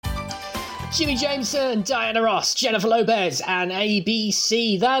Jimmy Jameson, Diana Ross, Jennifer Lopez and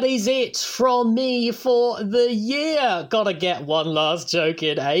ABC. That is it from me for the year. Gotta get one last joke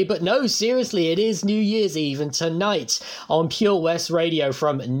in, eh? But no, seriously, it is New Year's Eve, and tonight on Pure West Radio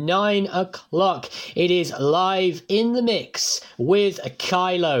from 9 o'clock, it is live in the mix with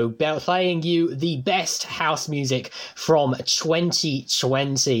Kylo, playing you the best house music from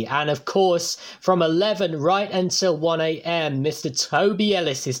 2020. And of course, from 11 right until 1 a.m, Mr. Toby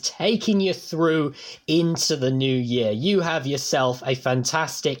Ellis is taking you through into the new year. You have yourself a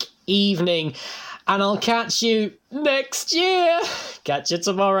fantastic evening, and I'll catch you next year. Catch you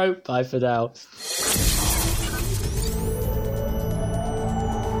tomorrow. Bye for now. From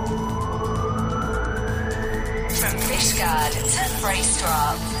Fishguard to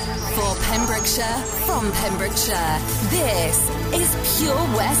Braestrop, for Pembrokeshire, from Pembrokeshire, this is Pure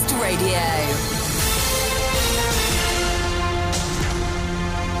West Radio.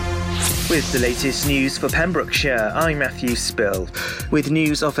 With the latest news for Pembrokeshire, I'm Matthew Spill. With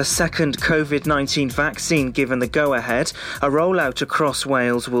news of a second COVID-19 vaccine given the go-ahead, a rollout across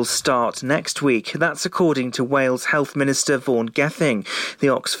Wales will start next week. That's according to Wales Health Minister Vaughan Gething. The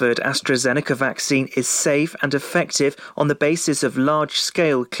Oxford AstraZeneca vaccine is safe and effective on the basis of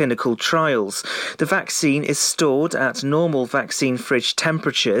large-scale clinical trials. The vaccine is stored at normal vaccine fridge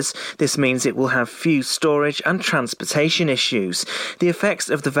temperatures. This means it will have few storage and transportation issues. The effects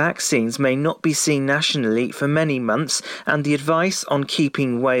of the vaccines may not be seen nationally for many months, and the advice on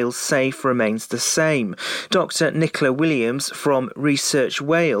keeping Wales safe remains the same. Dr. Nicola Williams from Research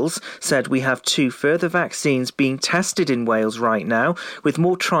Wales said we have 2 further vaccines being tested in Wales right now, with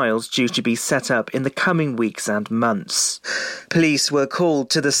more trials due to be set up in the coming weeks and months. Police were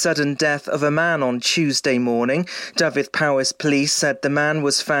called to the sudden death of a man on Tuesday morning. Dyfed-Powys Police said the man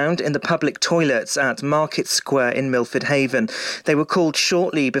was found in the public toilets at Market Square in Milford Haven. They were called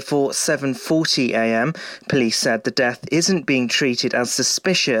shortly before 7:40 a.m. Police said the death isn't being treated as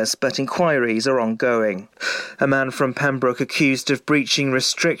suspicious, but inquiries are ongoing. A man from Pembroke accused of breaching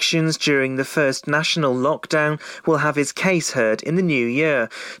restrictions during the first national lockdown will have his case heard in the new year.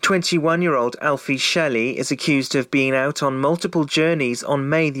 21-year-old Alfie Shelley is accused of being out on multiple journeys on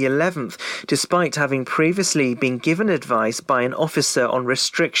May the 11th, despite having previously been given advice by an officer on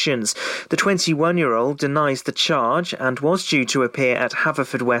restrictions. The 21-year-old denies the charge and was due to appear at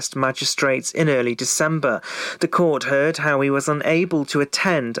Haverfordwest Magistrates in early December. The court heard how he was unable to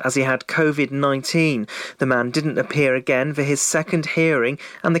attend as he had COVID-19. The man didn't appear again for his second hearing,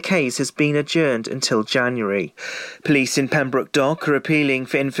 and the case has been adjourned until January. Police in Pembroke Dock are appealing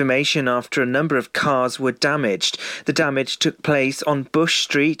for information after a number of cars were damaged. The damage took place on Bush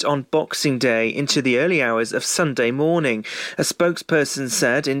Street on Boxing Day into the early hours of Sunday morning. A spokesperson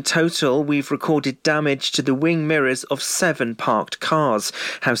said, in total, we've recorded damage to the wing mirrors of 7 parked cars.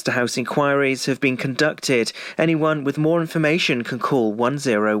 House-to-house inquiries have been conducted. Anyone with more information can call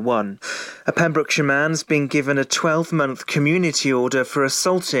 101. A Pembrokeshire man's been given a 12-month community order for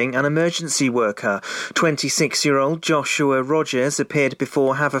assaulting an emergency worker. 26-year-old Joshua Rogers appeared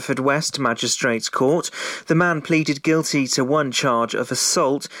before Haverfordwest Magistrates Court. The man pleaded guilty to 1 charge of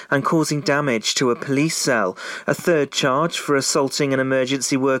assault and causing damage to a police cell. A 3rd charge for assaulting an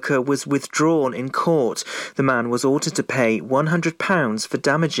emergency worker was withdrawn in court. The man was ordered to pay £100 for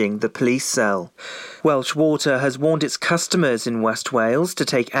damaging the police cell. Welsh Water has warned its customers in West Wales to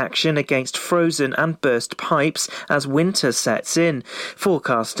take action against frozen and burst pipes as winter sets in.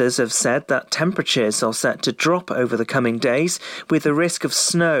 Forecasters have said that temperatures are set to drop over the coming days, with a risk of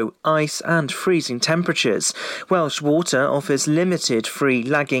snow, ice and freezing temperatures. Welsh Water offers limited free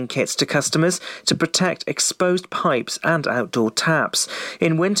lagging kits to customers to protect exposed pipes and outdoor taps.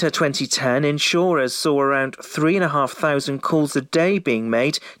 In winter 2010, insurers saw around 3,500 calls a day being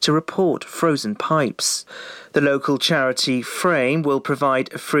made to report frozen pipes. The local charity Frame will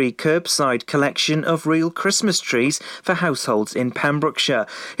provide a free curbside collection of real Christmas trees for households in Pembrokeshire.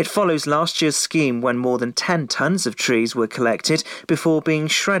 It follows last year's scheme when more than 10 tonnes of trees were collected before being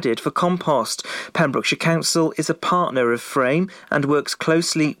shredded for compost. Pembrokeshire Council is a partner of Frame and works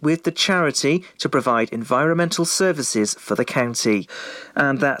closely with the charity to provide environmental services for the county.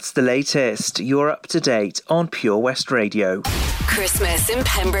 And that's the latest. You're up to date on Pure West Radio. Christmas in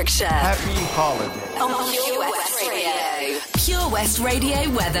Pembrokeshire. Happy holiday. On Pure West Radio. Pure West Radio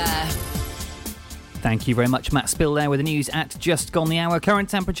weather. Thank you very much, Matt Spill there with the news at just gone the hour. Current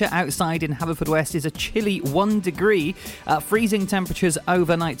temperature outside in Haverfordwest is a chilly 1 degree. Freezing temperatures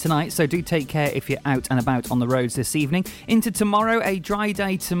overnight tonight, so do take care if you're out and about on the roads this evening. Into tomorrow, a dry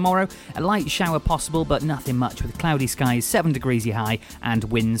day tomorrow. A light shower possible, but nothing much with cloudy skies, 7 degrees high, and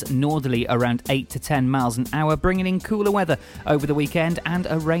winds northerly around 8 to 10 miles an hour, bringing in cooler weather over the weekend and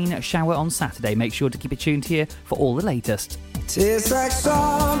a rain shower on Saturday. Make sure to keep it tuned here for all the latest. Tastes like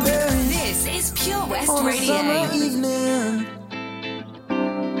strawberries. This is Pure West on Radio. A summer evening,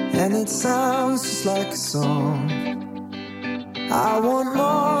 and it sounds just like a song. I want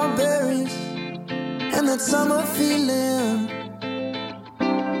more berries and that summer feeling.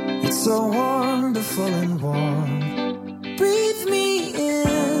 It's so wonderful and warm. Breathe me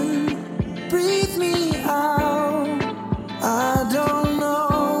in, breathe me out. I don't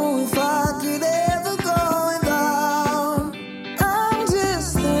know if I could ever go without. I'm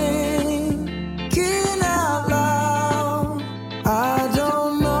just thinking out loud. I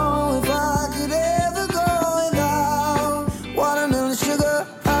don't know if I could ever go without watermelon sugar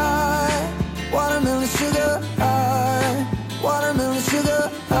high, watermelon sugar high, watermelon sugar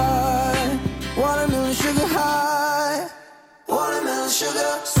high, watermelon sugar high, watermelon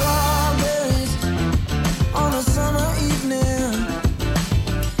sugar. Strawberries on a summer evening.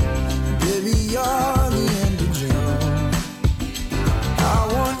 Baby, you're the end of June. I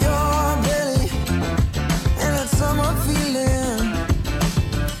want your belly and that summer feeling,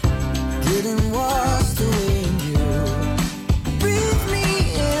 getting washed away in you. Breathe me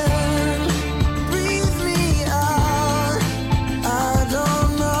in, breathe me out. I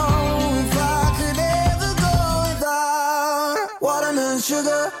don't know if I could ever go without watermelon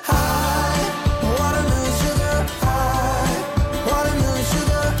sugar high, watermelon sugar high, watermelon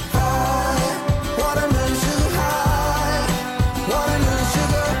sugar high, watermelon sugar high, watermelon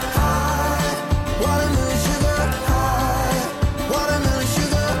sugar high, watermelon sugar high, watermelon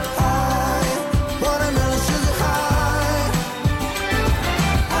sugar high, watermelon sugar high.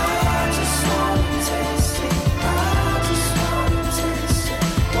 I just wanna taste it, I just wanna taste it,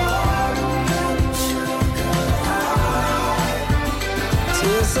 watermelon sugar high.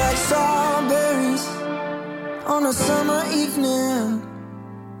 Tastes like strawberries on a summer evening,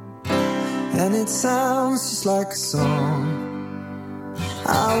 and it sounds just like a song.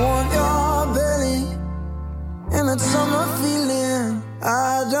 I want your belly and that summer feeling.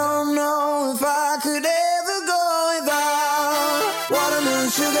 I don't know if I could ever go without watermelon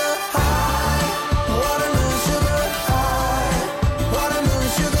sugar high, watermelon sugar high, watermelon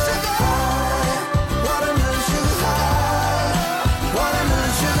sugar high, watermelon sugar high,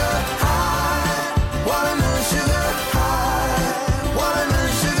 watermelon sugar high, watermelon sugar high,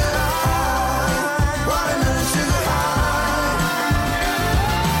 watermelon sugar high, watermelon sugar high.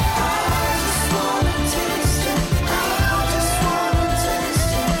 I just wanna taste it, I just wanna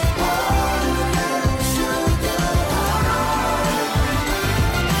taste it, watermelon sugar high.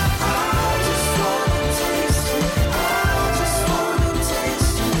 I just wanna taste it, I just wanna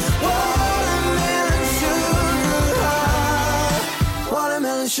taste it, watermelon sugar high,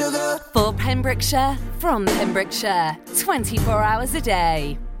 watermelon sugar. For Pembrokeshire, from Pembrokeshire, 24 hours a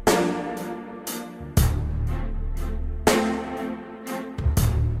day.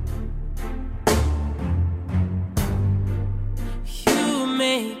 You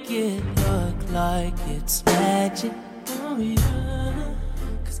make it look like it's magic. Oh yeah.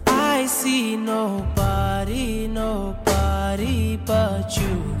 'Cause I see nobody, nobody but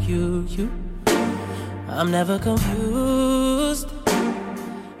you. I'm never confused.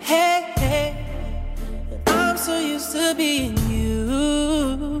 Hey, I'm so used to being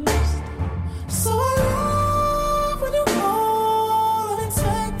used. So I love when you call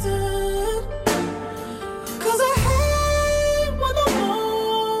unexpected. 'Cause I hate when the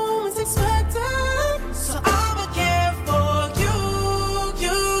moment's expected. So I'ma care for you.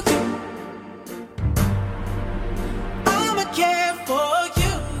 I'ma care for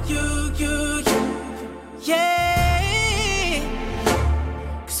you. Yeah.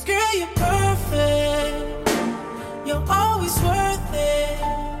 'Cause girl, you're perfect. You're always worth it.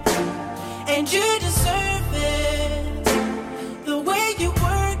 And you deserve it. The way you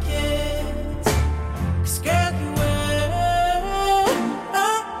work it. 'Cause girl, you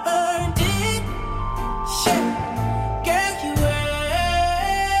earned it. Yeah. Girl, you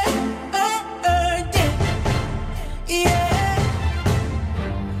earned it. Yeah.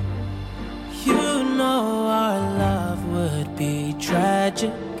 You know our love would be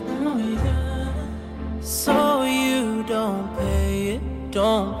tragic. Oh yeah. So you don't pay it.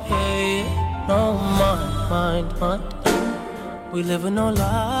 No mind. We live in no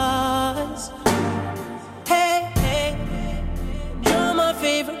lies.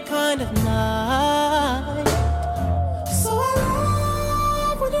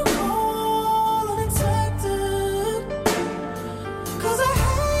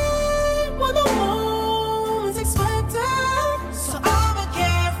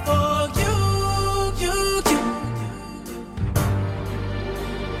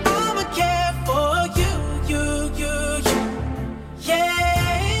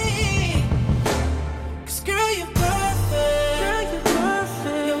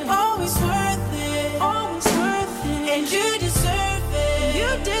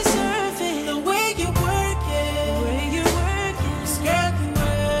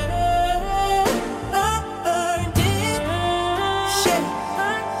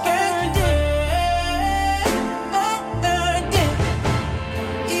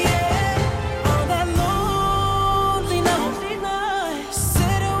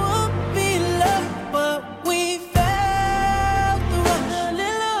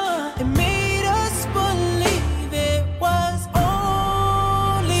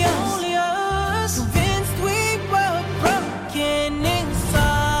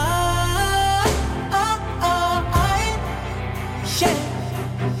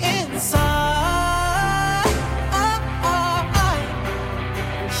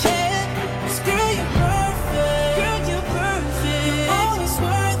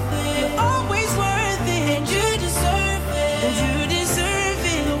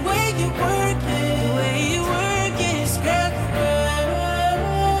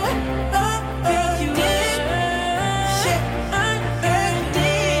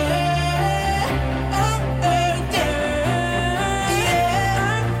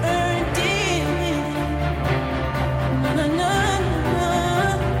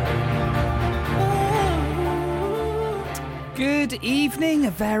 Good evening,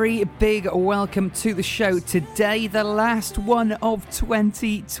 a very big welcome to the show today, the last one of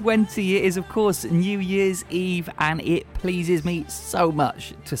 2020. It is, of course, New Year's Eve, and it pleases me so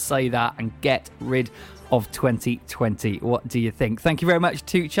much to say that and get rid of 2020. What do you think? Thank you very much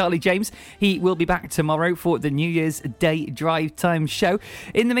to Charlie James. He will be back tomorrow for the New Year's Day Drive Time show.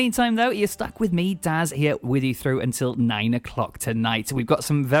 In the meantime, though, you're stuck with me, Daz, here with you through until 9 o'clock tonight. We've got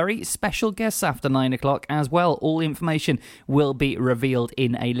some very special guests after 9 o'clock as well. All information will be revealed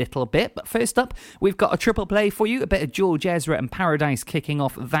in a little bit. But first up, we've got a triple play for you, a bit of George Ezra and Paradise kicking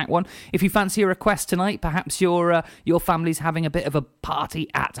off that one. If you fancy a request tonight, perhaps your family's having a bit of a party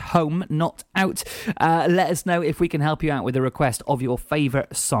at home, not out, let us know if we can help you out with a request of your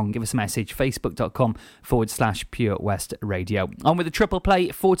favourite song. Give us a message, facebook.com/Pure West Radio. On with the triple play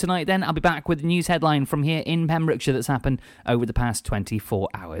for tonight then. I'll be back with a news headline from here in Pembrokeshire that's happened over the past 24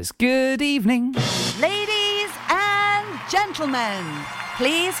 hours. Good evening. Ladies and gentlemen,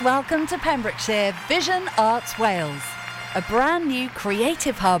 please welcome to Pembrokeshire Vision Arts Wales, a brand new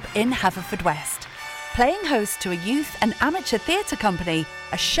creative hub in Haverfordwest. Playing host to a youth and amateur theatre company,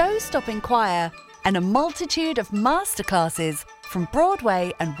 a show-stopping choir, and a multitude of masterclasses from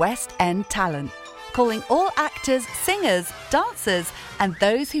Broadway and West End talent, calling all actors, singers, dancers and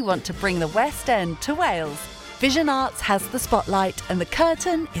those who want to bring the West End to Wales. Vision Arts has the spotlight and the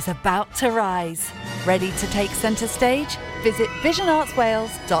curtain is about to rise. Ready to take centre stage? Visit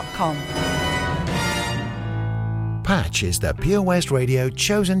visionartswales.com. Patch is the Pure West Radio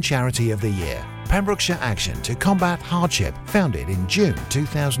chosen charity of the year. Pembrokeshire Action to Combat Hardship, founded in June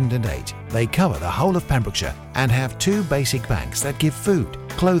 2008. They cover the whole of Pembrokeshire and have 2 basic banks that give food,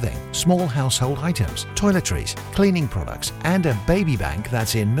 clothing, small household items, toiletries, cleaning products, and a baby bank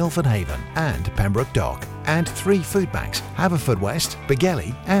that's in Milford Haven and Pembroke Dock, and 3 food banks, Haverfordwest,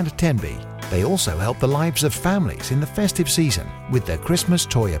 Begelly and Tenby. They also help the lives of families in the festive season with their Christmas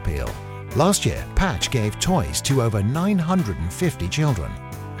toy appeal. Last year, Patch gave toys to over 950 children.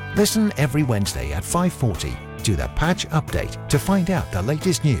 Listen every Wednesday at 5:40 to the Patch Update to find out the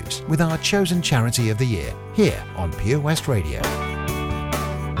latest news with our chosen charity of the year here on Pure West Radio.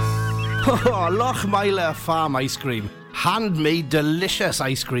 Oh, Lochmeyler Farm Ice Cream. Handmade delicious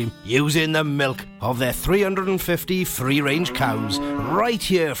ice cream using the milk of their 350 free-range cows right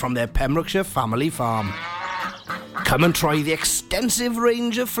here from their Pembrokeshire family farm. Come and try the extensive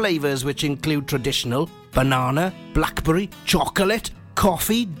range of flavours which include traditional, banana, blackberry, chocolate,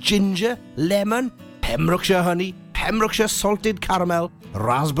 coffee, ginger, lemon, Pembrokeshire honey, Pembrokeshire salted caramel,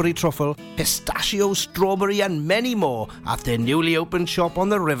 raspberry truffle, pistachio, strawberry and many more at their newly opened shop on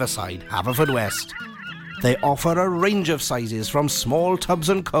the Riverside, Haverfordwest. They offer a range of sizes from small tubs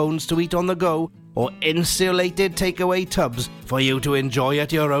and cones to eat on the go or insulated takeaway tubs for you to enjoy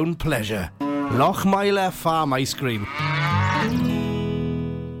at your own pleasure. Lochmeyler Farm Ice Cream.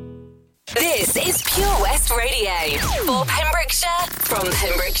 This is Pure West Radio for Pembrokeshire from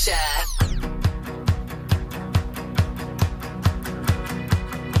Pembrokeshire.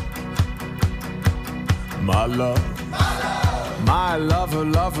 My love, my lover,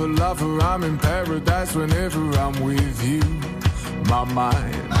 lover, lover, I'm in paradise whenever I'm with you. My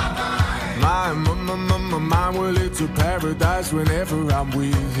mind, my mind, well it's a paradise whenever I'm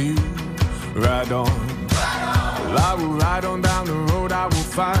with you. Ride on. Well, I will ride on down the road, I will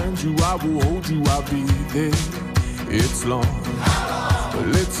find you, I will hold you, I'll be there. It's long,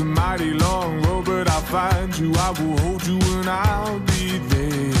 well, it's a mighty long road, but I'll find you, I will hold you, and I'll be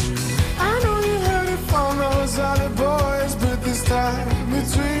there. I know you heard it from those other boys, but this time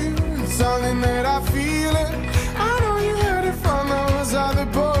it's real, it's something that I feel it. I know you heard it from those other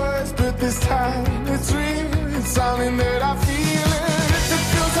boys, but this time it's real, it's something that I feel it. If it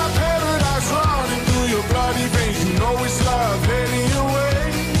feels like paradise running through your bloody veins, you know it's love heading your way.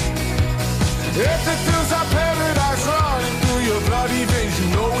 If it feels like paradise running through your bloody veins, you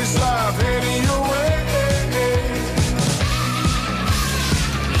know it's love heading your way.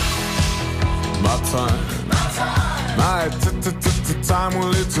 My time, my time,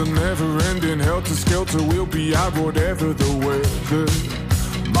 well it's a never-ending helter-skelter. We'll be out whatever the weather.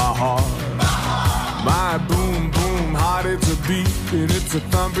 My heart, my boom boom heart, it's a beat and it's a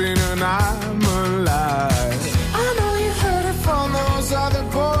thumping and I'm alive. I know you heard it from those other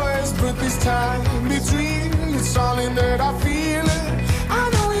boys, but this time it's real, it's something that I feel it. I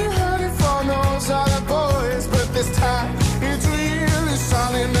know you heard it from those other boys, but this time it's real, it's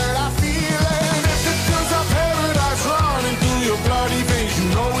something that I feel it. And if it feels like paradise running through your bloody veins, you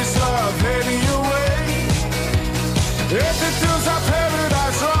know it's love heading your way. If it feels like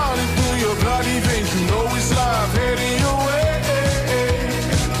paradise running through your bloody veins, you know it's love heading your way.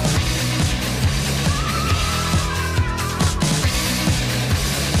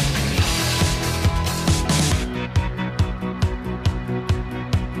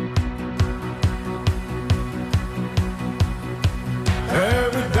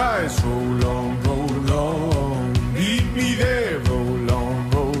 Paradise, roll on, roll on. Meet me there, roll on,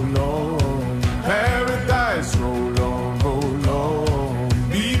 roll on. Paradise, roll on, roll on.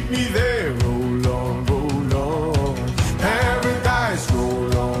 Meet me there, roll on, roll on. Paradise,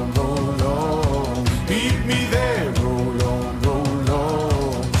 roll on, roll on. Meet me there, roll on, roll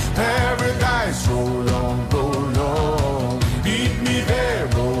on. Paradise, roll on, roll on. Meet me there,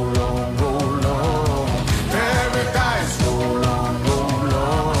 roll on, roll on. Paradise, roll on, roll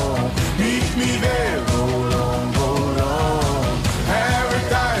on. Meet me there, roll on, roll on.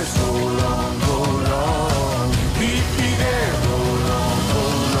 Paradise, roll on, roll on. Meet me there, roll on,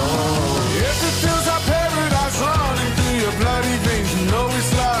 roll on. If it feels like paradise running through your bloody veins, you know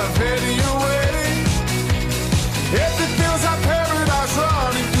it's love heading your way. If it feels like paradise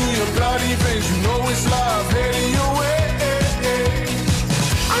running through your bloody veins, you know it's love heading your way.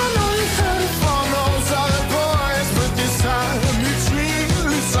 I know you heard it from those other boys, but this time it's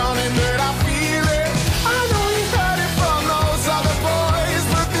real, it's something that I feel it. I know you heard it from those other boys,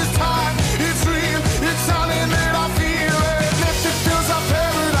 but this time it's real, it's something that I feel it. If it feels like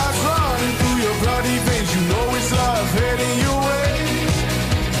paradise running through your bloody veins, you know it's love heading your way.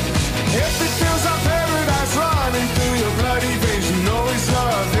 If it feels like paradise running through your bloody veins, you know it's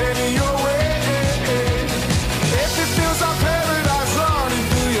love heading your way. If it feels like paradise running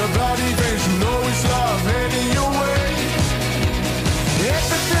through your bloody veins, you know it's love heading your way. If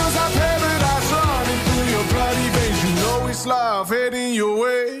it feels like paradise running through your bloody veins, you know it's love heading your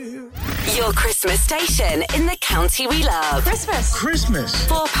way. Your Christmas station in the county we love. Christmas. Christmas.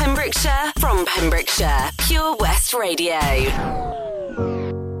 For Pembrokeshire, from Pembrokeshire, Pure West Radio.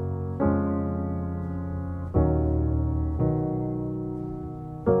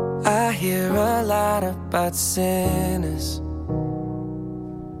 I hear a lot about sinners.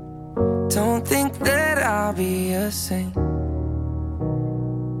 Don't think that I'll be a saint,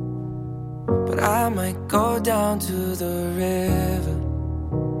 but I might go down to the river.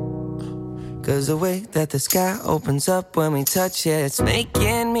 'Cause the way that the sky opens up when we touch it, it's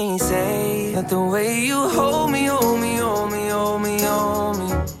making me say that the way you hold me, hold me, hold me, hold me, hold me,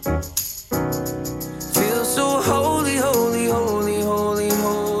 feels so holy, holy, holy, holy,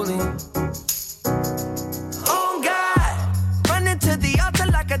 holy. Oh God, running to the altar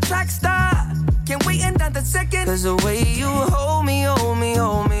like a track star. Can't wait another second. 'Cause the way you hold me, hold me,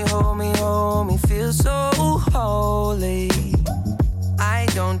 hold me, hold me, hold me, feels so holy. I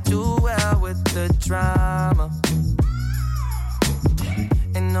don't do well with the drama,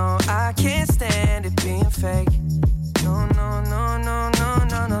 and no, I can't stand it being fake. No, no, no, no, no,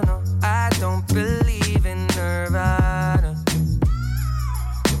 no, no, no. I don't believe in Nirvana,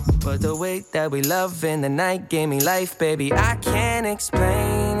 but the way that we love in the night gave me life, baby. I can't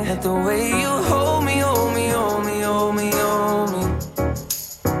explain it. The way you hold me, hold me, hold me, hold me, hold me,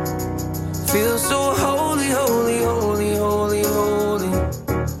 feels so holy, holy, holy, holy, holy.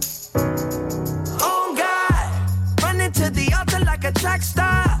 Oh God, running to the altar like a track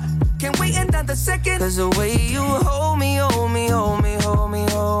star. Can't wait another second. 'Cause the way you hold me, hold me, hold me, hold me,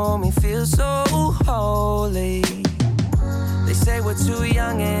 hold me, feels so holy. They say we're too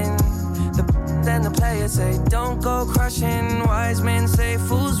young and then the players say don't go crushing. Wise men say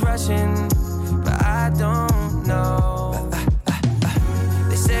fools rushing, but I don't know.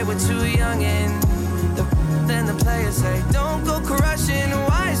 They say we're too young and then the players say don't go crushing.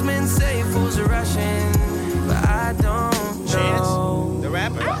 Wise men say fools are rushing, but I don't know. Chance, the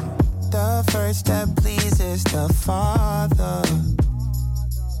rapper. The first step pleases the Father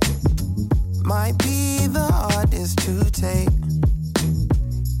might be the hardest to take,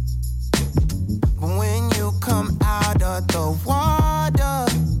 but when you come out of the water,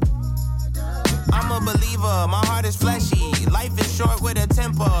 I'm a believer, my heart is fleshy. Life is short with a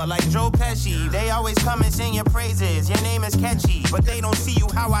temper, like Joe Pesci. They always come and sing your praises, your name is catchy, but they don't see you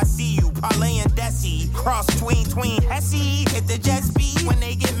how I see you. Parlay and Desi, cross tween Hesse. Hit the jet speed, when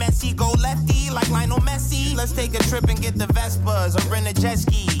they get messy, go lefty, like Lionel Messi. Let's take a trip and get the Vespas, or rent a jet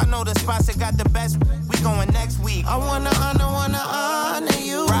ski. I know the spots that got the best, we going next week. I wanna honor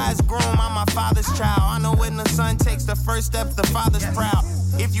you. Rise groom, I'm my father's child. I know when the son takes the first step, the father's proud.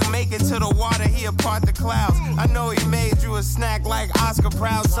 If you make it to the water, he'll part the clouds. I know he made you a snack like Oscar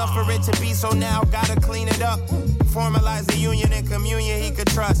Proud. Suffer it to be, so now gotta clean it up. Formalize the union and communion he could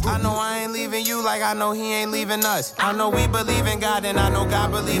trust. I know I ain't leaving you like I know he ain't leaving us. I know we believe in God and I know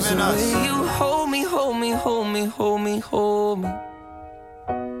God believes in us. The way you hold me, hold me, hold me, hold me, hold me,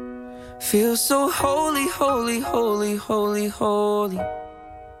 feel so holy, holy, holy, holy, holy.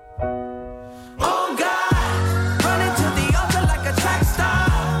 Oh God, running to the altar like a track star.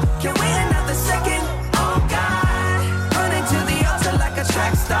 Can't wait another second. Oh God, running to the altar like a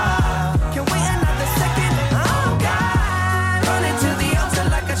track star. star. Can wait another second? Oh God, running to the altar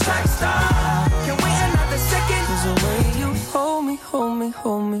like a track star. Can wait another second? 'Cause the way you hold me, hold me,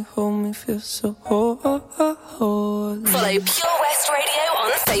 hold me, hold me, feel so holy. Follow Pure West Radio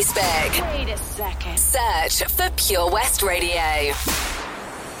on Facebook. Wait a second. Search for Pure West Radio.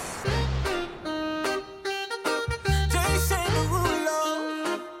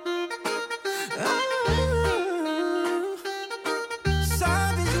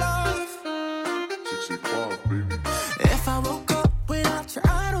 If I woke up without you,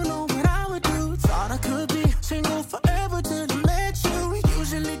 I don't know what I would do. Thought I could be single forever till I met you.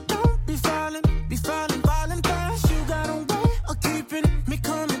 Usually don't be falling fast. You got a way of keeping me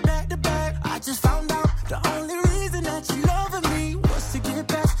coming back to back. I just found out the only reason that you loving me was to get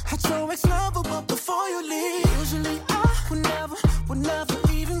back at your ex-lover, but before you leave, usually I would never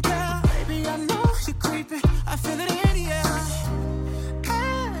even care. Baby, I know you're creeping, I feel it in the air.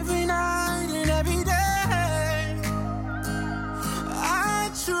 Every night and every day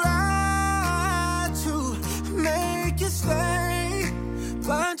try to make you stay,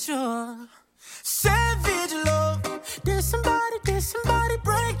 but you're savage love. Did somebody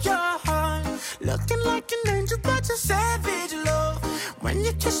break your heart? Looking like an angel, but you're savage love. When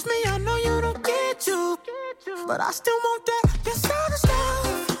you kiss me, I know you don't get to, but I still want that. You're savage love.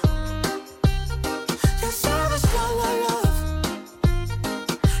 You're savage love, love.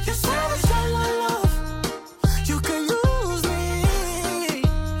 You're savage love, love. You can use me,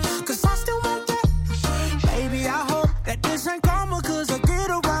 'cause I still want that. Baby, I hope that this ain't karma, 'cause I get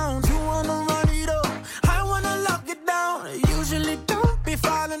around. You wanna run it up, I wanna lock it down. Usually don't be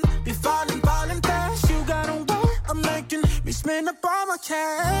falling fast. You got a way of making me spend up all my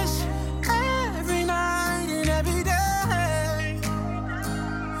cash. Every night and every day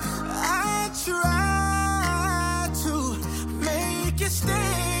I try to make you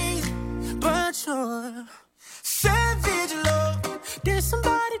stay, but you're savage love. Did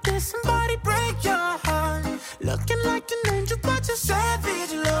somebody break your heart? Looking like an angel, but you're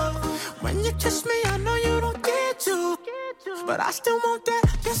savage love. When you kiss me, I know you don't get to, but I still want that.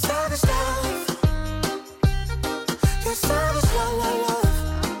 You're savage love. You're savage love, love.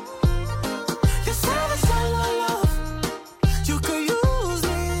 You're savage love, love. You could use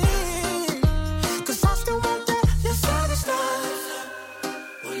me, 'cause I still want that. You're savage love.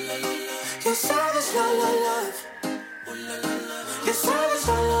 You're savage love, love. You're savage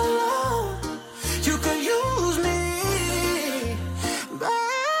love, love. You could use me, baby.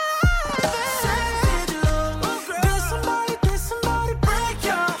 Savage love. Did somebody break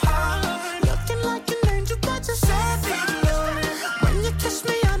your heart? Looking like an angel, but you're savage love. When you kiss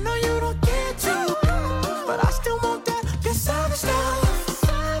me, I know you don't get to, but I still want that. You're savage love.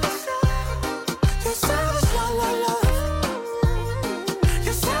 You're savage love, love.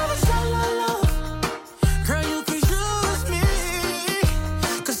 You're savage love, love. Girl, you could use me,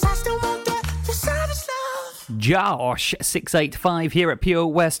 'cause I still want that. You're savage love. Josh, 685 here at Pure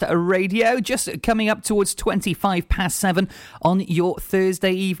West Radio. Just coming up towards 7:25 on your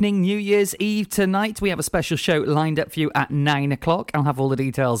Thursday evening, New Year's Eve tonight. We have a special show lined up for you at 9 o'clock. I'll have all the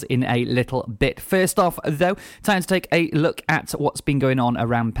details in a little bit. First off, though, time to take a look at what's been going on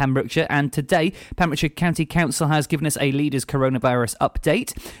around Pembrokeshire. And today, Pembrokeshire County Council has given us a leaders coronavirus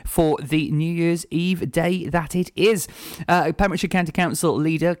update for the New Year's Eve day that it is. Pembrokeshire County Council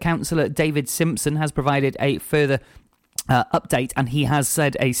leader, Councillor David Simpson, has provided a further update, and he has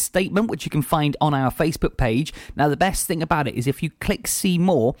said a statement which you can find on our Facebook page. Now, the best thing about it is if you click see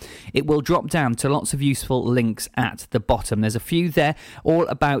more, it will drop down to lots of useful links at the bottom. There's a few there all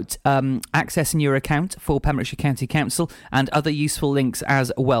about accessing your account for Pembrokeshire County Council and other useful links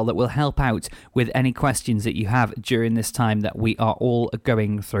as well that will help out with any questions that you have during this time that we are all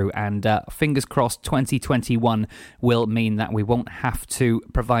going through. And fingers crossed 2021 will mean that we won't have to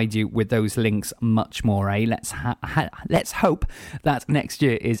provide you with those links much more, eh? Let's hope that next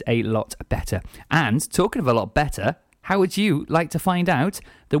year is a lot better. And talking of a lot better, how would you like to find out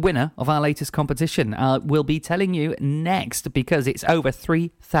the winner of our latest competition? We'll be telling you next, because it's over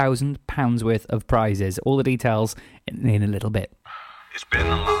 £3,000 worth of prizes. All the details in a little bit. It's been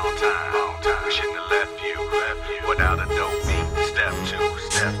a long time. I shouldn't have left you without a dope beat. Step two,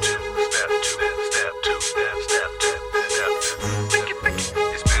 step two, step two, step two, step two, step two.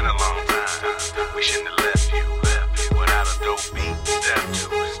 It's been a long time. We shouldn't have left you without a dope beat. Step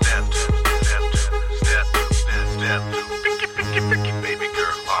two, step two, step two, step two, step two. Picky, baby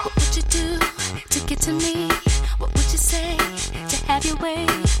girl. What would you do to get to me? What would you say to have your way?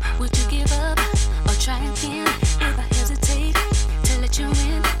 Would you give up or try again? If I hesitate to let you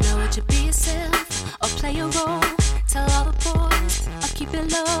in, no, it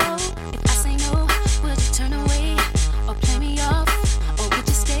it low. If I say no, would you turn away or play me off, or would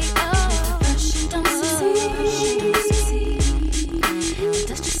you stay up? If at first you don't succeed, then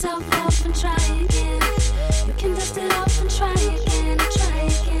dust yourself off and try again. You can dust it off and try again, and try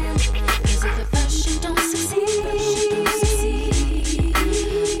again. 'Cause if at first you don't succeed,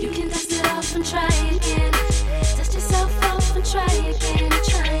 you can dust it off and try again. Dust yourself off and try again, and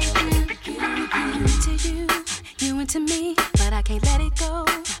try again. You into you into me, but I can't let it go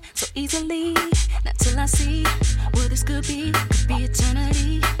so easily. Not till I see what this could be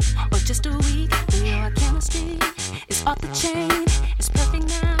eternity or just a week. But your chemistry is off the chain. It's perfect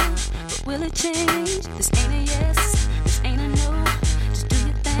now, but will it change? This ain't a yes, this ain't a no. Just do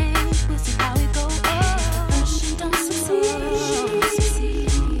your thing, we'll see how it goes. First you don't succeed,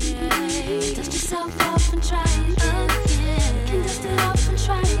 dust yourself off and try again. You can dust it off and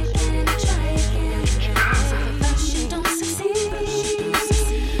try again, and try again. 'Cause if at first you don't succeed,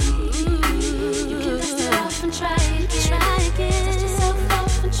 you can dust it off and try again. Try again. Dust yourself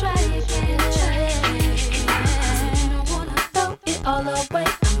off and try again, and try again. 'Cause if you don't wanna throw it all away,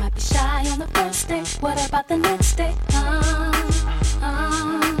 I might be shy on the first day. What about the next day?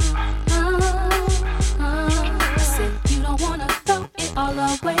 I said you don't wanna throw it all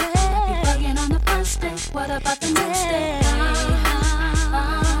away. Might be bugging on the first day. What about the next day?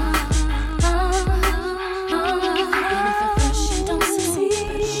 And if at first you don't succeed,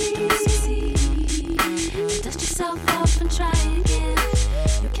 then dust yourself off and try again.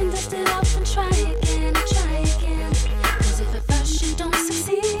 You can dust it off and try again, and try again. 'Cause if at first you don't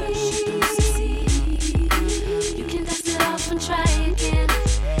succeed, you can dust it off and try again.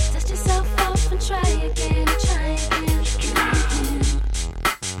 Dust yourself off and try again, and try again.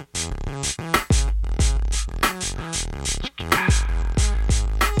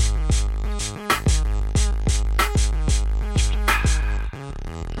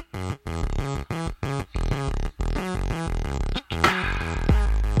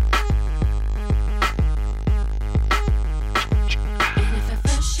 And if at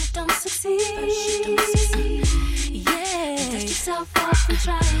first you don't succeed, yeah, dust yourself off and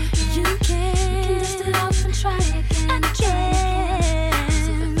try again. You can dust it off and try again, and try again. 'Cause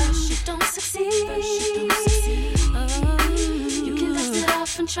if at first you don't succeed, you can dust it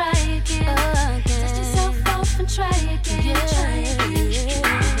off and try again. Dust yourself off and try again, and try again.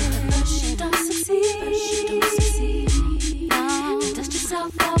 If at first you don't succeed, then dust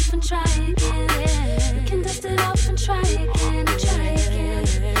yourself off and try again. You can dust it off and try again, and try again.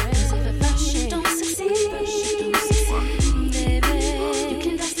 'Cause if at first you don't succeed, baby, you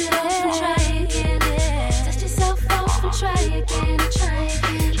can dust it off and try again. Dust yourself off and try again, and try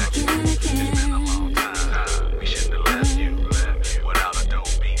again, again, again. We shouldn't have left you without a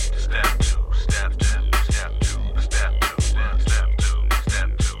dope beat. Step two, step two, step two, step two, step two, step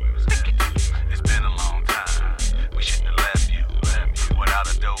two. It's been a long time. We shouldn't have left you without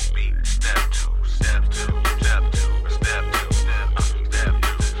a dope beat. Step two, step two, step two, step two, step two, step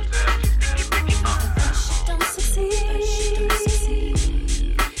two, step two. First you don't succeed,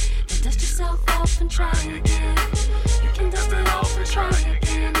 then dust yourself off and try again. You can dust it off and try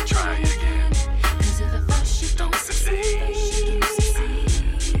again, and try again. 'Cause if at first you don't succeed,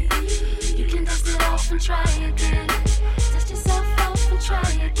 you can dust it off and try again. Dust yourself off and try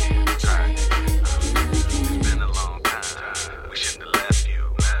again, and try again. It's been a long time. We shouldn't have left you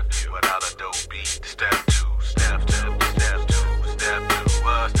without a dope beat. Step two, step two, step two, step two, step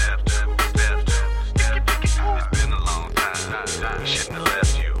two, step two, step two. It's been a long time. We shouldn't have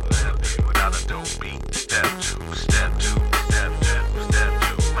left you without a dope beat. Step two, step two, step two, step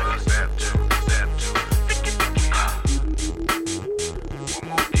two, step two, step two. One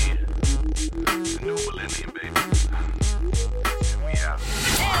more again. The new millennium, baby. And we out.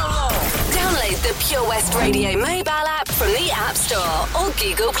 Download the Pure West Radio mobile app from the App Store or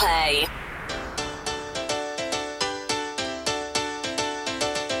Google Play.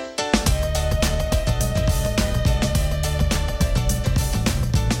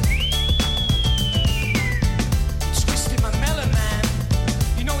 Twisted my melon, man.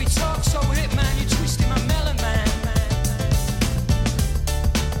 You know he talks so hip, man. You twisted my melon, man.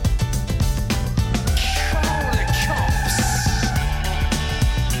 Holy cops.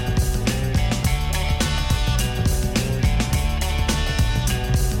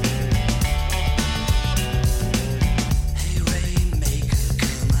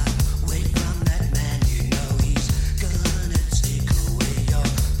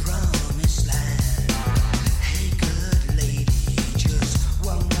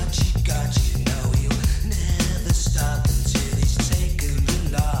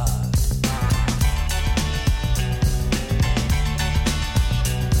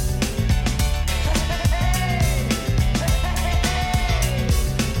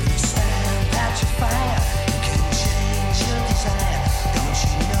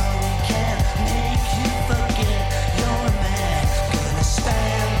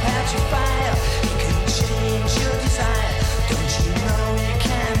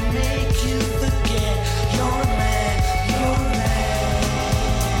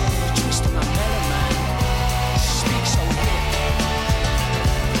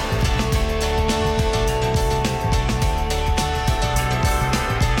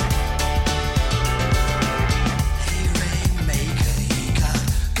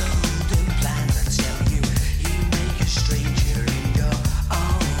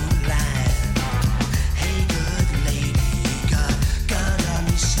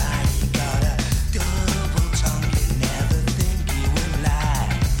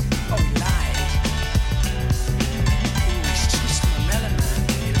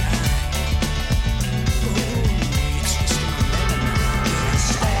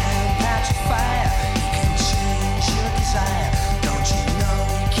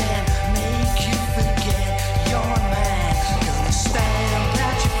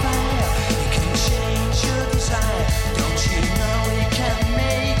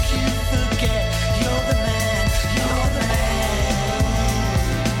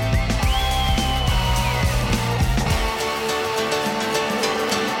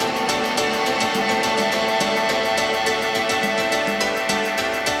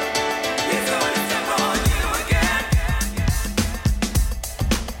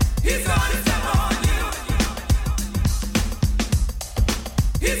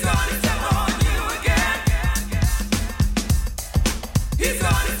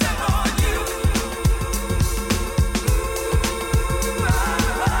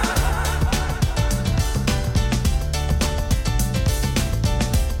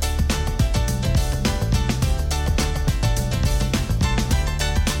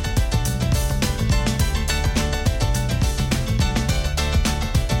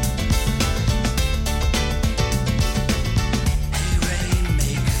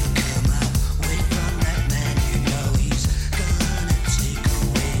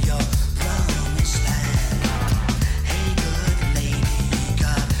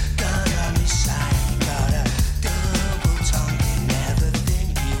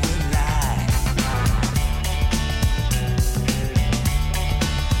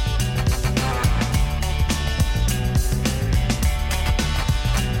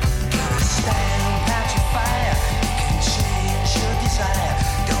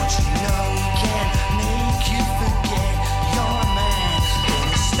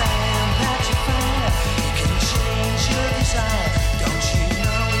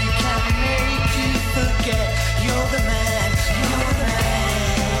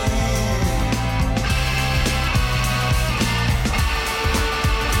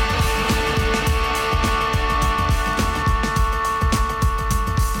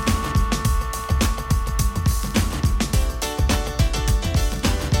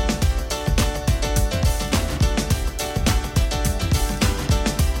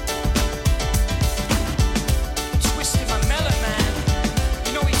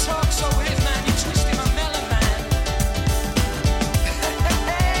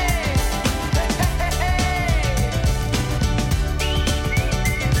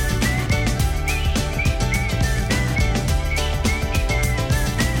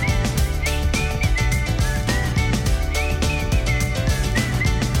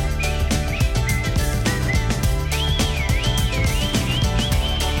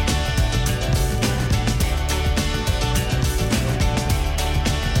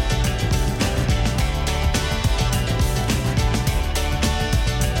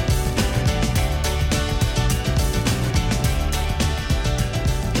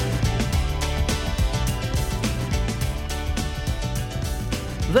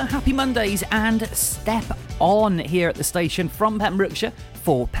 The Happy Mondays and Step On here at the station from Pembrokeshire.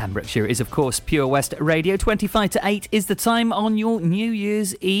 For Pembrokeshire is, of course, Pure West Radio. 25 to 8 is the time on your New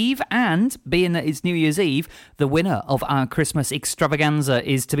Year's Eve. And being that it's New Year's Eve, the winner of our Christmas extravaganza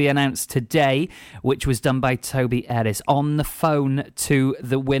is to be announced today, which was done by Toby Ellis on the phone to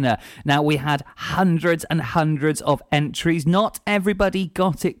the winner. Now, we had hundreds and hundreds of entries. Not everybody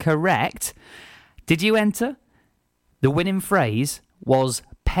got it correct. Did you enter? The winning phrase was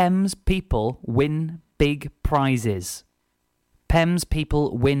Pem's people win big prizes. Pem's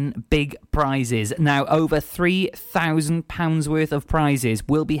people win big prizes. Now, over £3,000 worth of prizes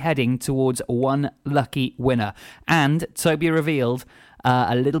will be heading towards one lucky winner. And Toby revealed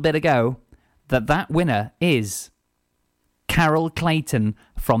a little bit ago that winner is Carol Clayton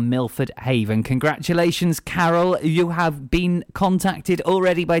from Milford Haven. Congratulations, Carol. You have been contacted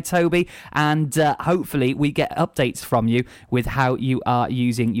already by Toby, and hopefully we get updates from you with how you are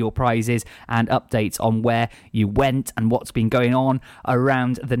using your prizes and updates on where you went and what's been going on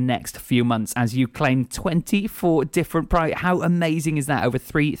around the next few months as you claim 24 different prizes. How amazing is that? Over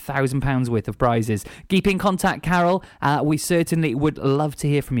 £3,000 worth of prizes. Keep in contact, Carol. We certainly would love to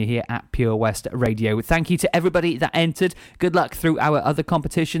hear from you here at Pure West Radio. Thank you to everybody that entered. Good luck through our other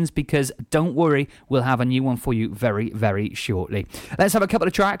competitions, because don't worry, we'll have a new one for you very, very shortly. Let's have a couple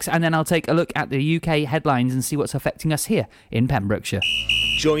of tracks and then I'll take a look at the UK headlines and see what's affecting us here in Pembrokeshire.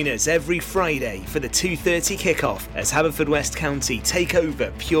 Join us every Friday for the 2:30 kickoff as Haverfordwest County take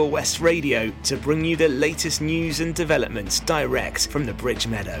over Pure West Radio to bring you the latest news and developments direct from the Bridge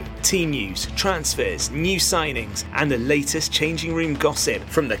Meadow. Team news, transfers, new signings and the latest changing room gossip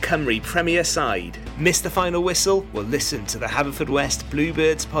from the Cymru Premier side. Miss the final whistle? Well, listen to the Haverfordwest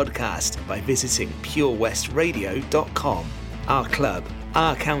Bluebirds podcast by visiting purewestradio.com. Our club,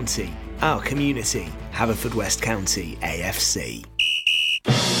 our county, our community. Haverfordwest County AFC.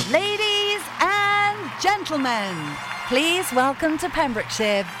 Ladies and gentlemen, please welcome to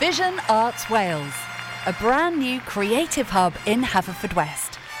Pembrokeshire Vision Arts Wales, a brand new creative hub in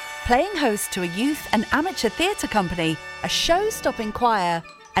Haverfordwest, playing host to a youth and amateur theatre company, a show-stopping choir,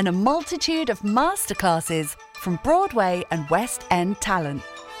 and a multitude of masterclasses from Broadway and West End talent,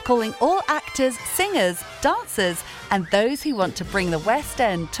 calling all actors, singers, dancers, and those who want to bring the West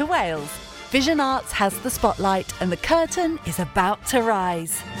End to Wales. Vision Arts has the spotlight and the curtain is about to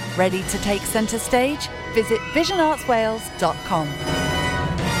rise. Ready to take centre stage? Visit visionartswales.com.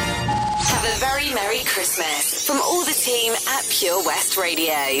 Have a very Merry Christmas from all the team at Pure West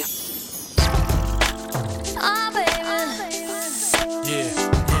Radio. Oh, baby. Yeah.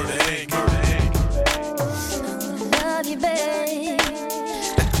 Love you, babe.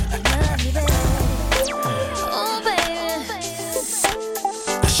 Love you, babe. Oh, baby.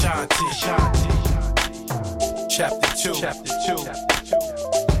 Ashanti. Chapter 2.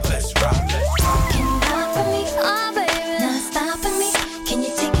 Let's rock. Can you rock for me? Oh, baby. Not stopping me. Can you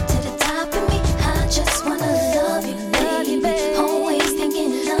take it to the top of me? I just wanna love you, baby. Always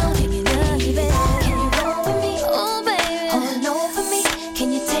thinking love you, baby. Can you roll with me? Oh, baby. All over me.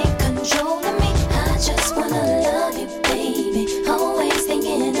 Can you take control of me? I just wanna love you, baby. Always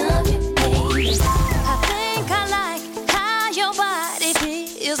thinking of you, baby. I think I like how your body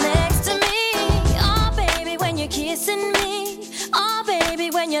feels next to me. Oh, baby, when you're kissing me. Oh, baby,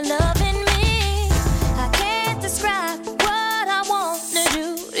 when you're loving me. I can't describe what I want to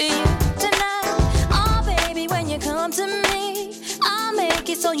do to you tonight. Oh, baby, when you come to me, I'll make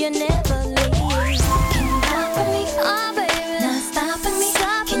it so you never leave. Can you rock with me? Oh, baby, not stopping me.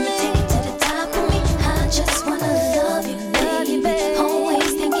 Can you take it to the top of me? I just wanna love you, baby.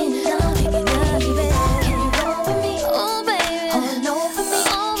 Always thinking love you, baby. Can you roll with me? Oh, baby, all over me.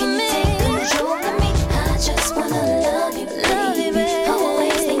 Can you take control of me? I just wanna love you, baby.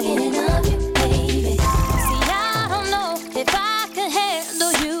 Always thinking of you, baby. See, I don't know if I could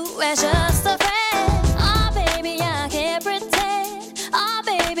handle you as just a friend. Oh, baby, I can't pretend. Oh,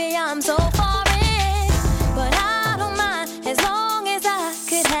 baby, I'm so foreign. But I don't mind as long as I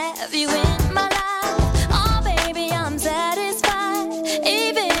could have you in my life. Oh, baby, I'm satisfied,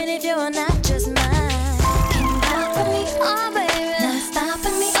 even if you're not just mine. Can you rock with me? Oh, baby, not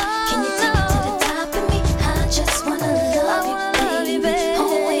stopping me. Can you take it to the top of me? I just wanna love you, baby.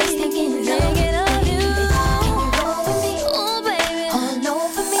 Always thinking of you. Can you roll with me? Oh, baby, all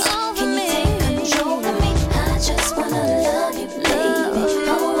over me. Can you take control of me? I just wanna love you, baby.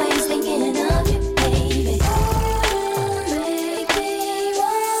 Always thinking of you, baby. Make me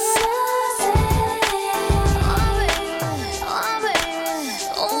wanna say, oh, baby, oh, baby,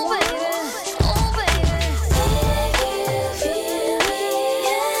 oh, baby, oh, baby. If you feel me,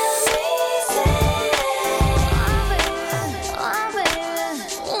 help me say, oh, baby, oh, baby,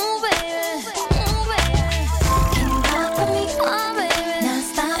 oh, baby, oh, baby. Can you rock with me? Oh, baby, not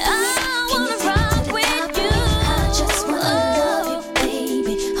stopping me. Can you rock with you? I just wanna love you,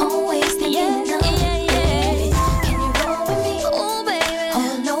 baby. Always thinking of you, baby. Can you roll with me? Oh, baby,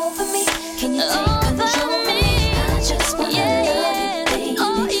 all over me. Can you take control of me? I just wanna love you, baby.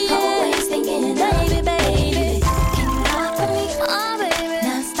 Always thinking of you, baby. Can you rock with me? Oh, baby,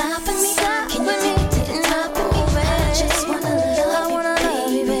 not stopping me. Can you take it to the top of me? I just wanna love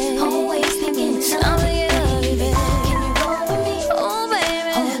you, baby. Always thinking of you, baby. Can you roll with me? Oh,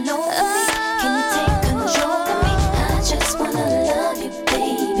 baby, all over me. Can you take control of me? I just wanna love you,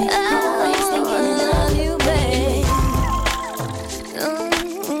 baby. Always thinking of you, baby. Love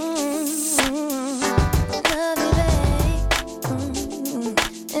you,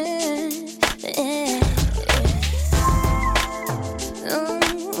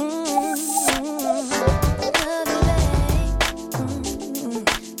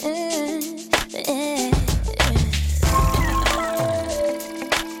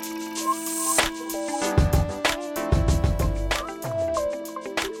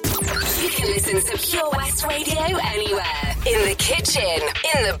 You can listen to Pure West Radio anywhere. In the kitchen,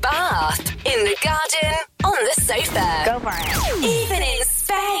 in the bath, in the garden, on the sofa. Go for it. Even in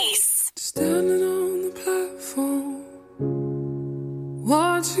space. Standing on the platform,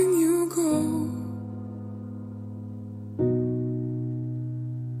 watching you go.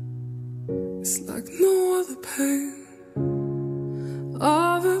 It's like no other pain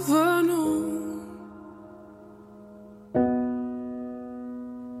I've ever known.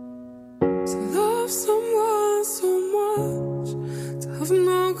 To love someone so much, to have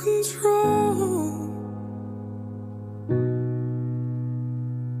no control.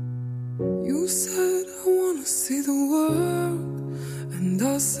 You said I wanna see the world, and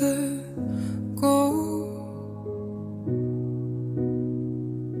I said go.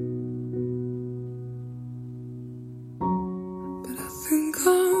 But I think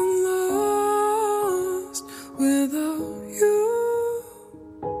I'm lost without you.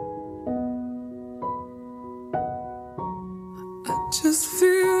 I just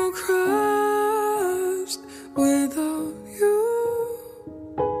feel crushed without you.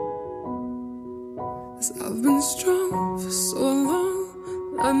 'Cause I've been strong for so long,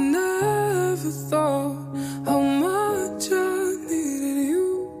 I never thought how much I needed you.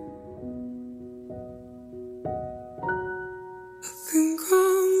 I think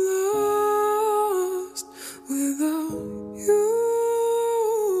I'm lost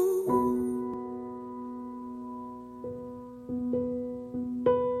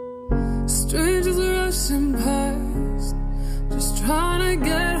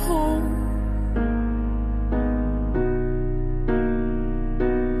at home.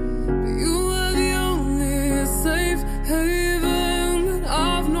 You are the only safe haven that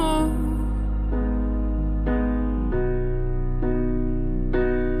I've known.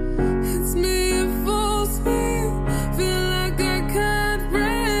 It's me at full speed, feel like I can't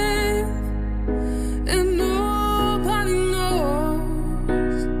breathe, and nobody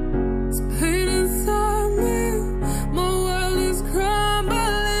knows. It's pain inside me, my world is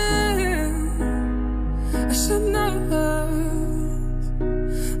crumbling. I should never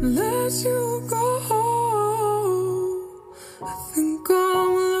let you go. I think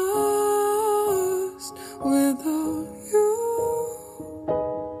I'm lost without you.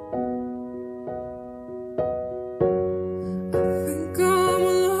 I think I'm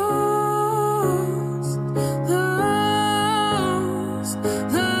lost, lost,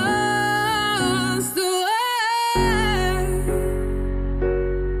 lost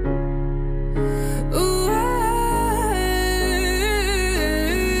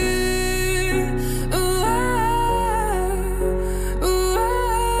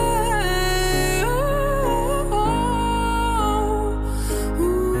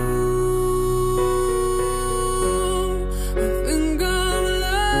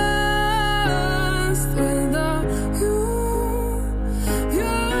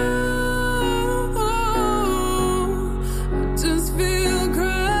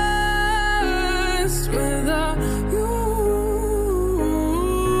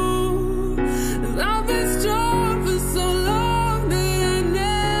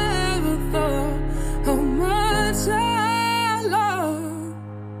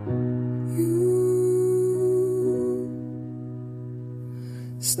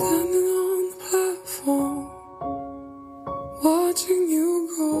standing on the platform, watching you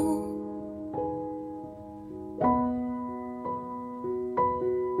go.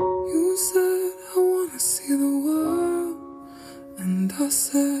 You said, I wanna see the world, and I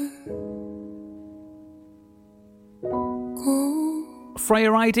said, go.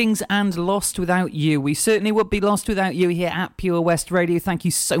 Freya Ridings and Lost Without You. We certainly would be lost without you here at Pure West Radio. Thank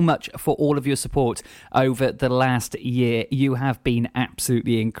you so much for all of your support over the last year. You have been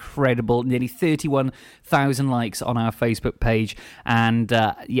absolutely incredible. Nearly 31,000 likes on our Facebook page. And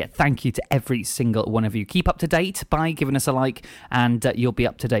thank you to every single one of you. Keep up to date by giving us a like, and you'll be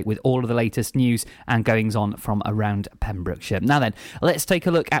up to date with all of the latest news and goings on from around Pembrokeshire. Now then, let's take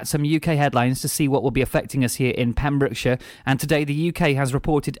a look at some UK headlines to see what will be affecting us here in Pembrokeshire. And today the UK has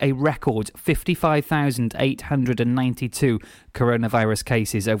reported a record 55,892 coronavirus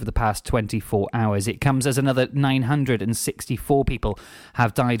cases over the past 24 hours. It comes as another 964 people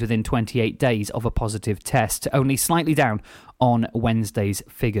have died within 28 days of a positive test, only slightly down on Wednesday's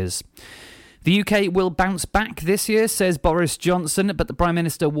figures. The UK will bounce back this year, says Boris Johnson, but the Prime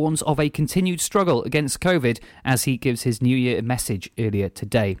Minister warns of a continued struggle against COVID as he gives his New Year message earlier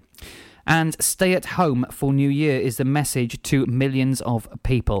today. And stay at home for New Year is the message to millions of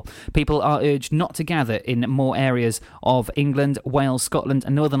people. People are urged not to gather in more areas of England. Wales, Scotland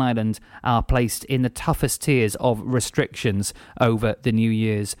and Northern Ireland are placed in the toughest tiers of restrictions over the New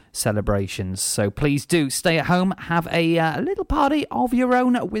Year's celebrations. So please do stay at home, have a little party of your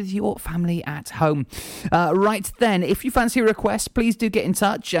own with your family at home. Right then, if you fancy a request, please do get in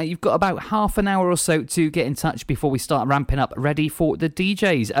touch. You've got about half an hour or so to get in touch before we start ramping up, ready for the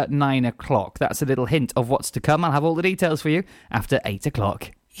DJs at 9 o'clock. That's a little hint of what's to come. I'll have all the details for you after 8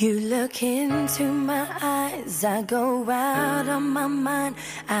 o'clock. You look into my eyes, I go out on my mind.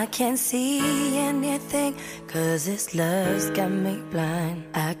 I can't see anything, 'cause this love's got me blind.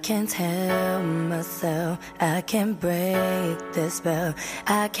 I can't help myself, I can't break the spell,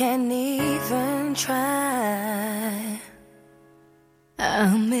 I can't even try.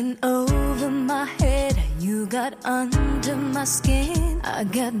 I'm in over my head, you got under my skin. I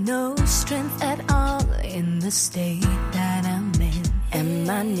got no strength at all in the state that I'm in. And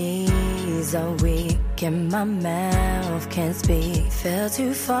my knees are weak and my mouth can't speak. Fell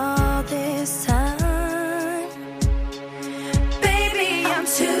too far this time. Baby, I'm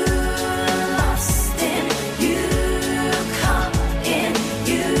too lost in you, caught in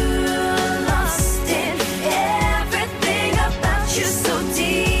you, lost in everything about you so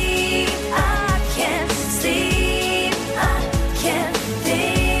deep. I can't sleep, I can't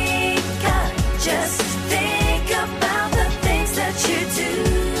think, I just think about the things that you do.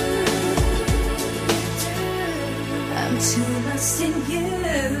 I'm too lost in you,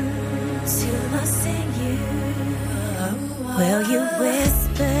 too lost in you. Well, you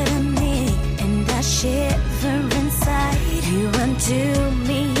whisper to me and I shiver inside. You undo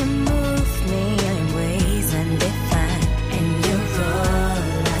me, you move me in ways undefined. And you're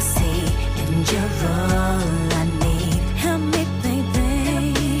all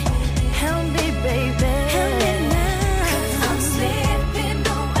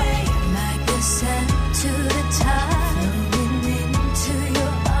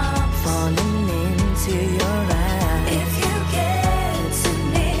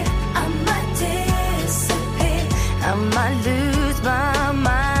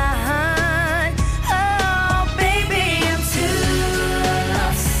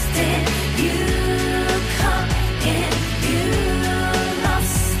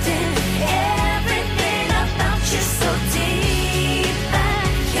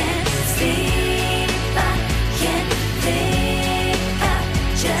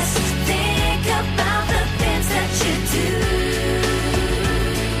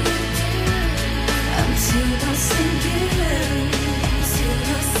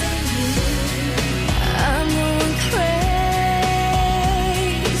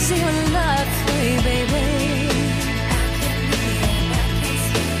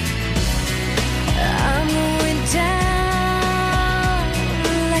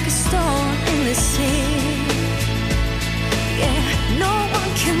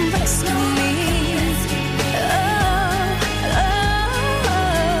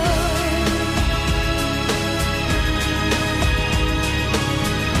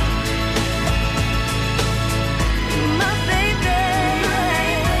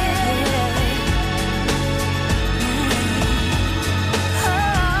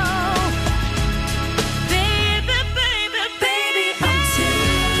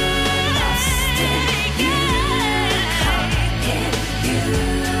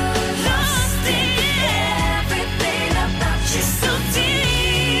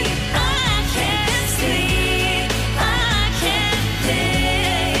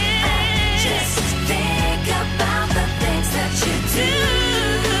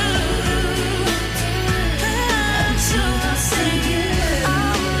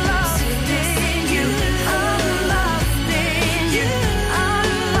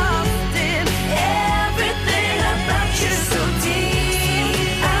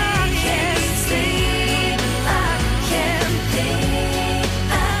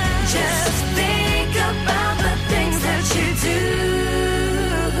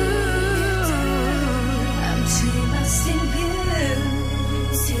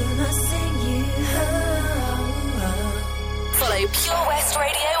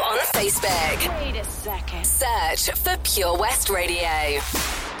Facebook. Wait a second. Search for Pure West Radio.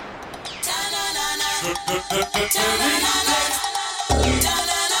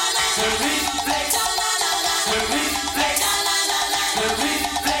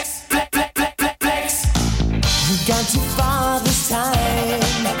 You got too far this time,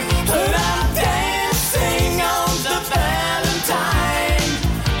 but I'm dancing on the Valentine.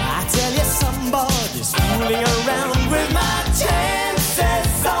 I tell you, somebody's fooling around with my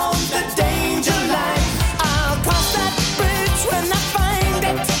chances on the danger line. I'll cross that bridge when I find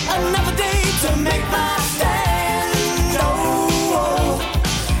it. Another day to make my stand. Oh,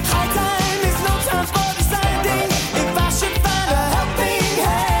 high time is no time for deciding if I should find a helping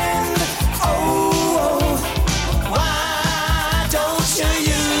hand. Oh, why don't you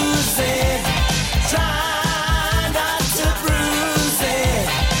use it? Try not to bruise it.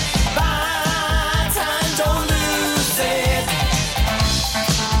 Buy time, don't lose it.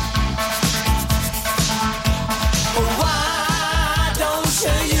 Why don't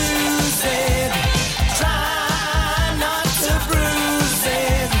you use it? Try not to bruise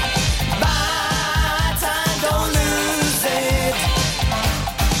it. Buy time, don't lose it.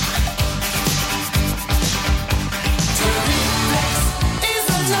 To reflex is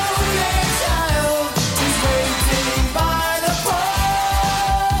a lonely child who's waiting by the pole.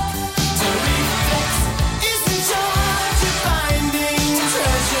 To reflex is in charge of finding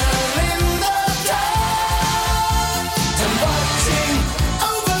treasure in the dark. And watching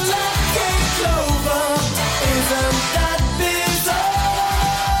over lucky clover, isn't that bizarre?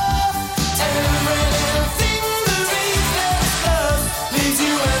 Every little thing the reflex does leaves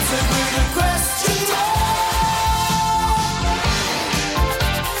you answered with a question mark.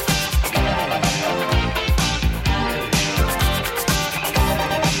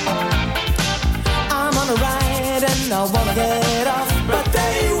 I'm on a ride and I wanna get off, but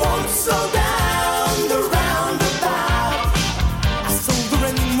they won't slow down the roundabout. I sold the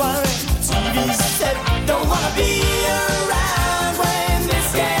ring wire, TV said, don't wanna be around when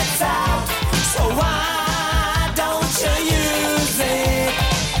this gets out. So why don't you use it?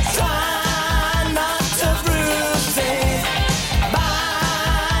 Try not to bruise it.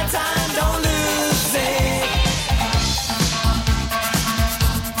 Buy time, don't lose it.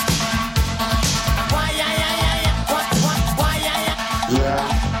 Why, yeah, yeah, yeah, yeah. What, why, yeah, yeah.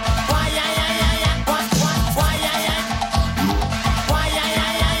 Why, yeah, yeah, yeah, yeah. What, why, yeah, yeah. Why, yeah,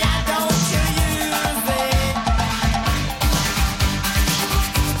 yeah, yeah, yeah. Don't you use it?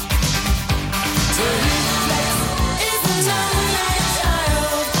 To reflex is a lonely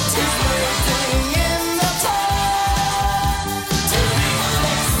child who's waiting in the cold. To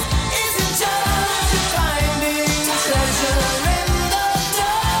reflex is in charge of finding treasure in the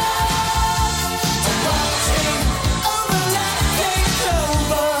dark. And watching over lucky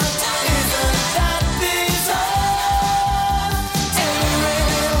clover, isn't that bizarre? Every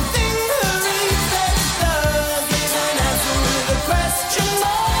little thing the reflex does is an answer with a question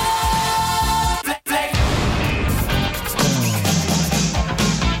mark. Flex.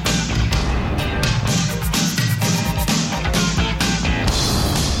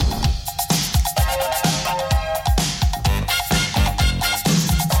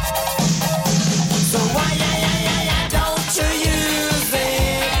 So why, yeah, yeah, yeah, yeah, don't you use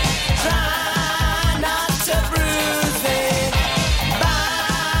it? Try not to bruise it.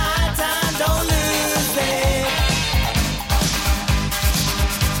 Buy time, don't lose it.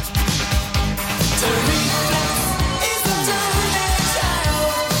 To reflex is a lonely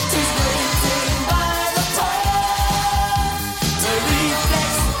child who's waiting by the pole. To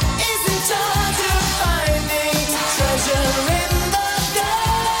reflex is in charge of finding treasure in the dark.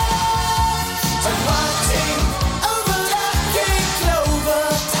 And watching over lucky clover,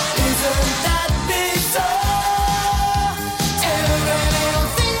 isn't that bizarre? Every little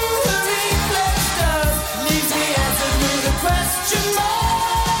thing the reflex does leaves me answered with a question mark.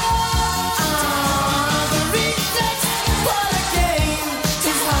 The reflex, what a game,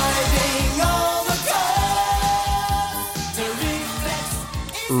 'tis hiding all the cards. The reflex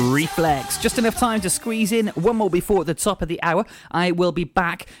Reflex. Just enough time to squeeze in one more before the top of the hour. I will be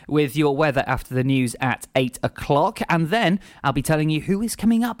back with your weather after the news at 8 o'clock. And then I'll be telling you who is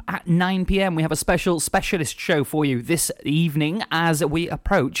coming up at 9 p.m. We have a specialist show for you this evening as we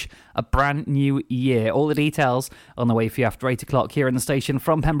approach a brand new year. All the details on the way for you after 8 o'clock here in the station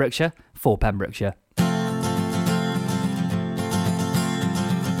from Pembrokeshire for Pembrokeshire.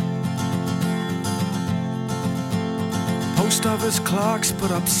 Post office clerks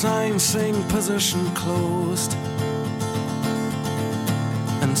put up signs saying position closed.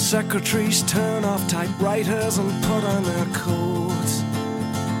 And secretaries turn off typewriters and put on their coats.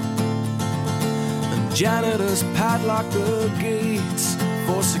 Janitors padlock the gates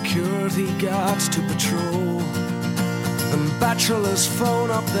for security guards to patrol. And bachelors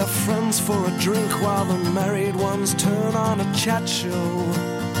phone up their friends for a drink while the married ones turn on a chat show.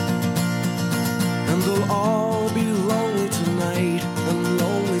 And they'll all be lonely tonight and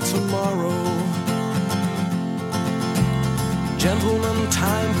lonely tomorrow. Gentlemen,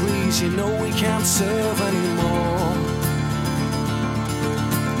 time please, you know we can't serve anymore.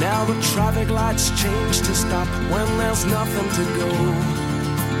 Now the traffic lights change to stop when there's nothing to go.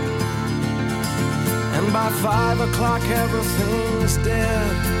 And by 5 o'clock everything's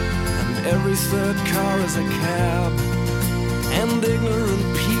dead, and every third car is a cab. And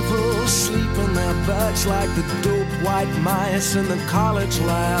ignorant people sleep in their beds like the dope white mice in the college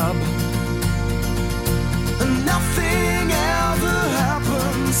lab. And nothing ever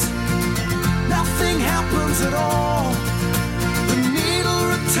happens, nothing happens at all. The needle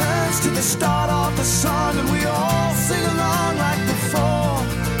returns to the start of the song, and we all sing along like before.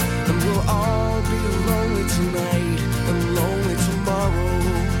 And we'll all be lonely tonight and lonely tomorrow.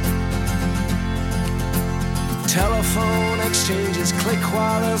 Telephone exchanges click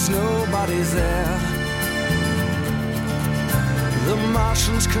while there's nobody there. The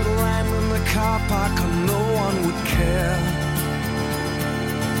Martians could land in the car park and no one would care.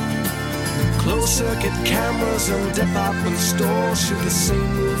 Closed-circuit cameras and department stores shoot the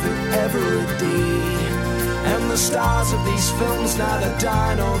same movie every day. And the stars of these films neither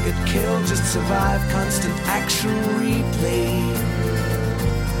die nor get killed, just survive constant action replay.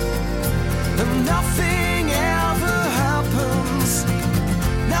 And nothing ever happens,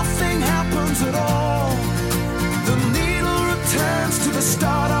 nothing happens at all. The needle returns to the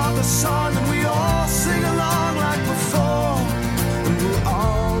start of the song, and we all sing along like before. And we'll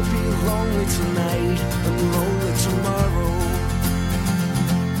all be lonely tonight and lonely tomorrow.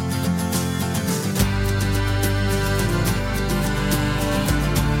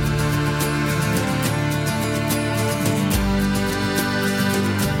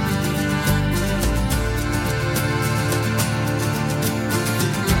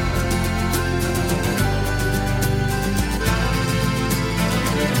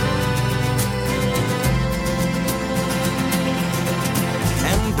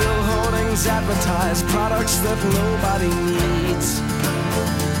 Advertise products that nobody needs,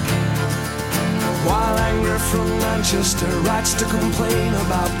 while anger from Manchester writes to complain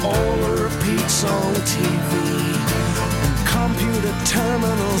about all the repeats on the TV. And computer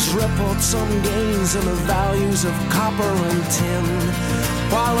terminals report some gains in the values of copper and tin,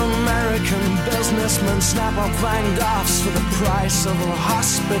 while American businessmen snap up Van Goghs for the price of a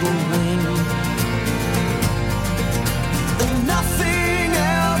hospital wing. And nothing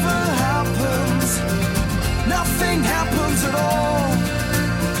ever happens, nothing happens at all.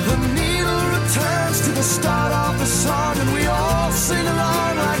 The needle returns to the start of the song, and we all sing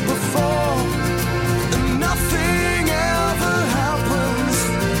along like before. And nothing ever happens,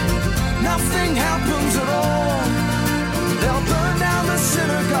 nothing happens at all. They'll burn down the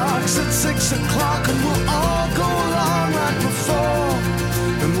synagogues at 6 o'clock, and we'll all go along like before.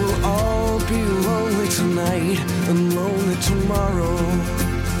 And we'll all be lonely tonight and lonely tomorrow.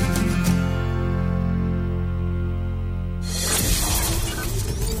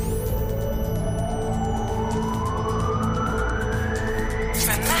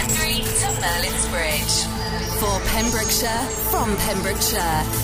 For Pembrokeshire, from Pembrokeshire.